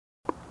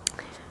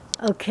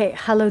Okay,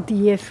 hello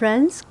dear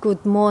friends,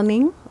 good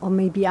morning or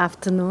maybe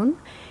afternoon.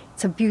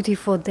 It's a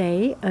beautiful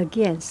day,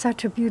 again,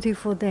 such a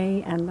beautiful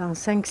day, and on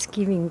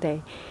Thanksgiving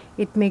Day,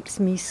 it makes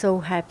me so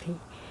happy.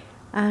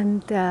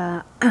 And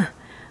the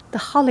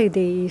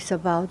holiday is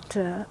about,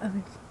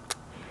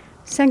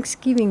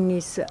 Thanksgiving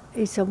is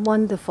a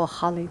wonderful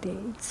holiday.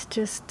 It's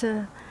just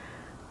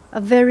a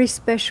very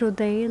special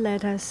day.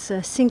 Let us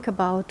think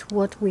about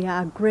what we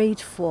are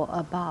grateful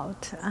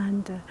about,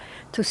 and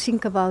to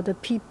think about the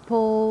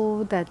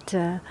people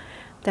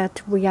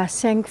that we are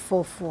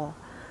thankful for,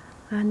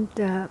 and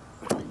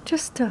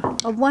just a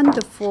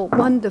wonderful,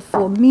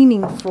 wonderful,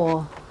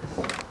 meaningful.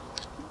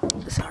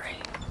 Sorry,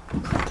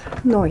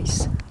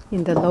 noise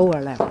in the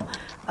lower level.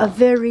 A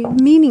very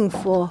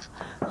meaningful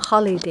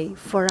holiday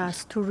for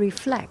us to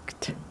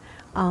reflect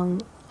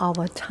on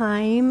our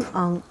time,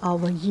 on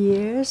our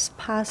years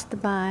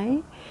passed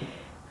by,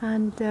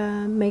 and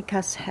make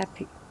us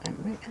happy.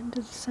 And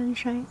under the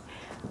sunshine,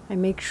 I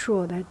make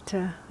sure that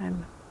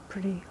I'm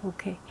pretty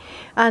okay.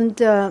 And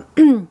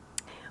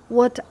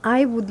what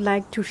I would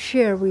like to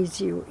share with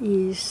you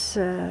is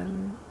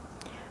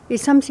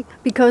something,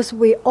 because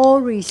we all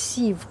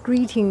receive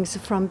greetings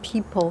from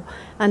people,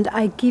 and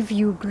I give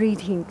you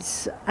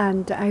greetings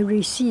and I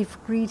receive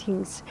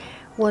greetings.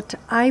 What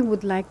I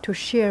would like to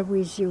share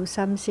with you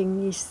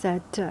something is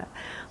that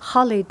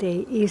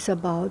holiday is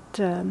about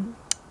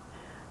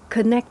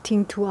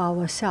connecting to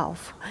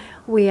ourselves.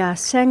 We are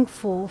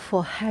thankful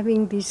for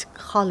having this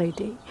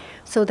holiday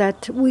so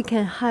that we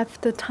can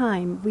have the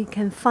time, we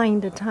can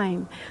find the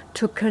time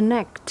to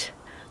connect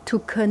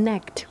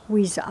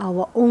with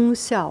our own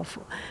self,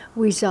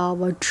 with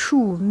our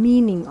true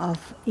meaning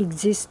of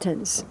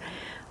existence.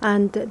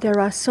 And there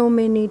are so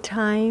many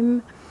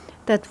times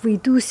that we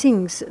do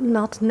things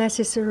not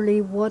necessarily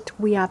what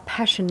we are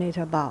passionate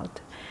about.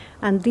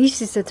 And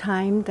this is a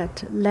time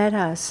that let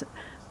us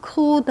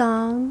cool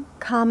down,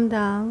 calm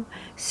down,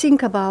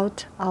 think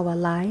about our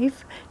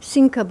life,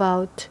 think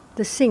about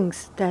the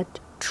things that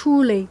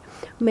truly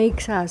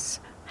makes us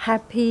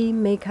happy,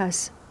 make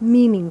us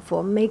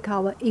meaningful, make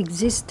our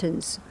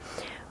existence,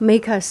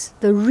 make us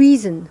the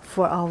reason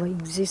for our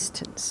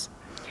existence.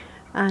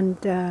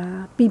 And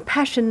be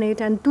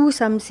passionate and do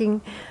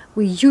something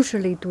we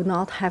usually do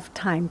not have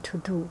time to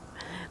do.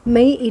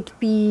 May it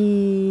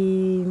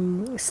be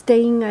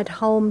staying at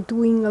home,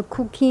 doing a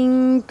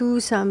cooking, do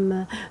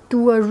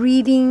a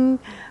reading,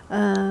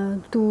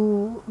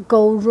 do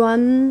go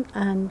run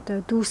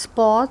and do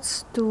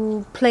sports,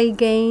 do play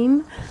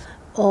game,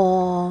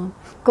 or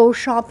go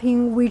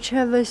shopping,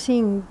 whichever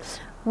thing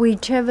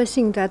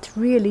that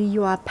really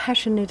you are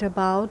passionate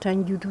about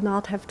and you do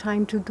not have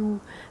time to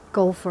do,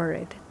 go for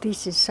it.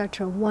 This is such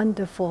a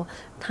wonderful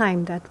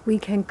time that we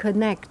can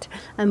connect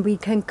and we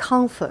can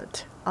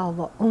comfort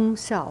our own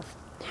self.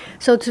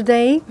 So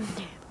today,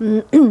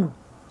 I'm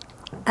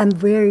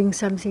wearing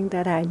something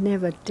that I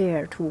never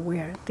dare to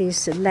wear,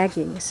 these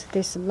leggings,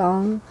 these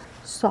long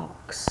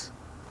socks.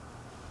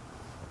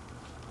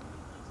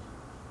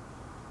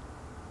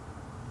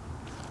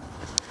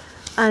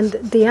 And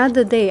the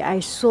other day I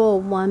saw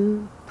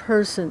one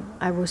person,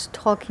 I was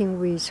talking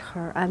with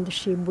her, and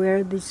she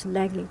wear this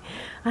legging,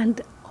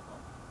 and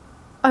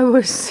I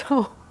was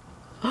so,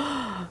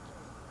 I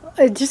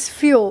just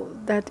feel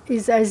that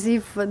it's as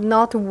if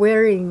not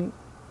wearing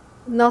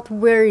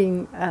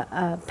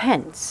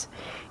pants.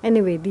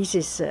 Anyway, this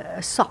is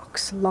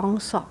socks, long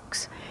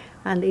socks,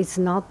 and it's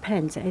not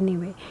pants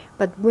anyway.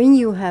 But when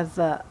you have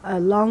a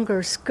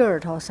longer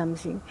skirt or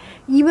something,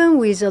 even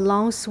with a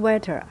long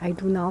sweater, I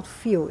do not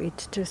feel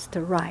it just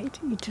right.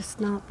 It does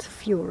not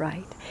feel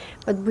right.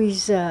 But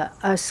with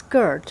a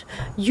skirt,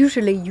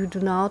 usually you do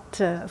not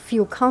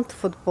feel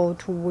comfortable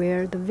to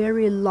wear the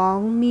very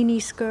long mini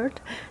skirt.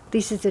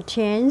 This is a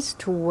chance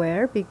to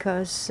wear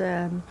because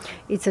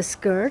it's a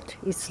skirt,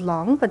 it's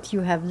long, but you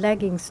have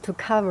leggings to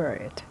cover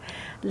it,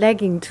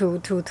 legging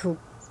to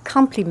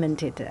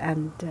complement it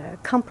and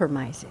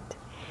compromise it.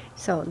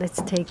 So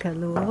let's take a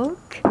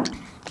look.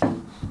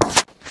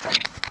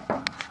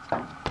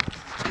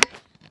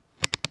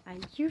 I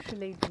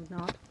usually do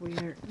not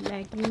wear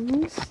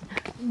leggings,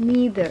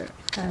 neither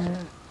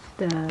I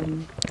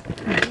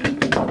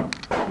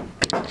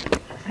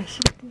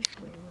think this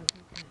way will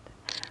be better.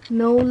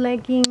 No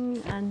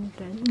legging and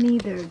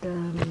neither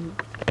the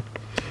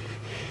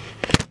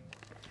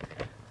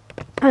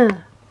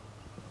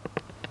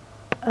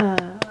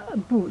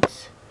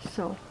boots.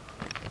 So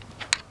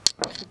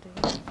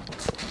today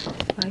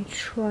I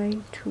try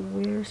to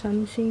wear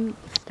something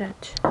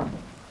that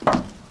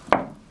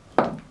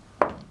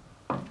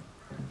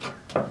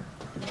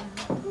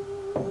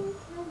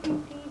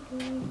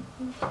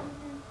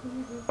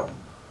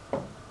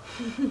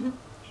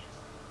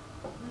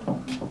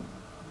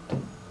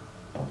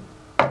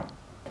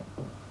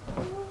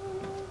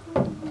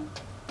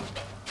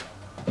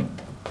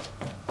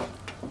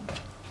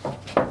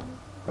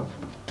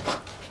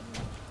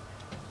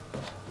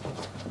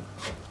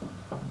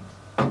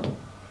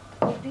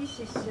this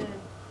is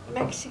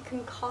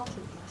Mexican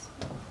cotton.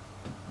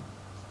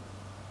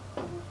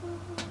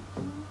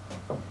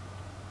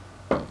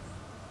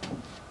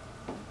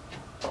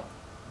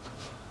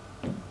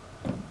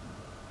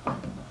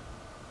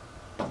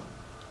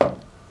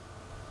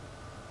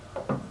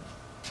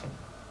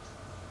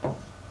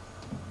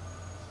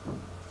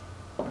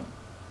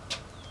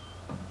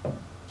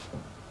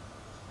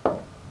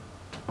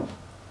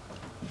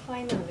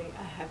 Finally,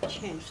 I have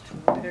chance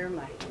to wear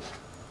my.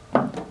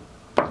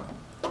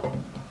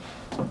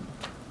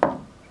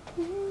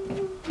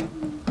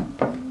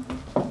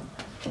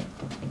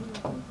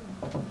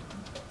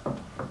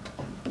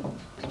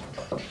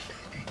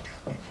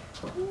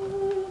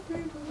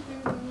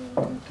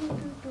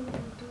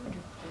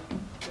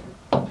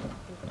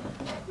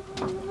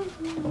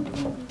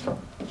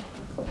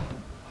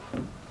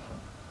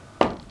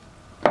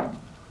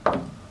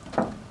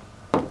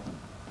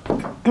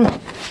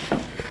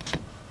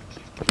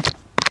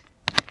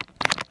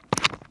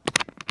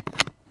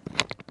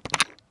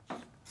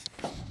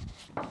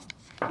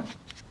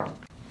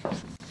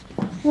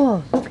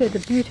 Whoa, look at the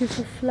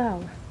beautiful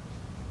flower.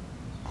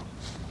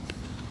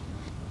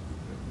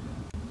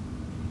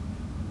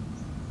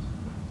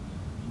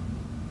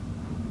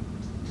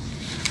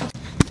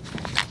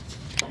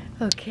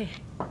 Okay.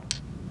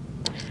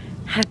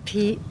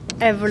 Happy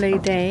every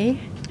day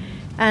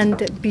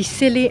and be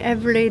silly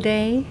every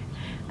day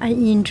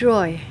and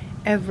enjoy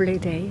every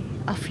day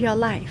of your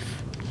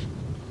life.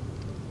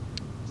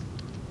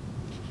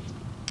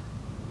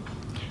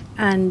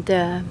 And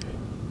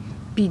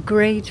be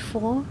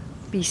grateful,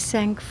 be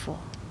thankful.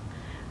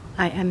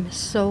 I am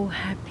so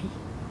happy.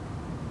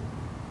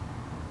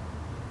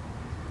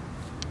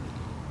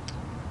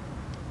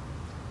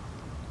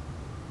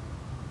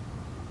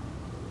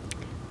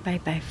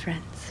 Bye bye,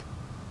 friends.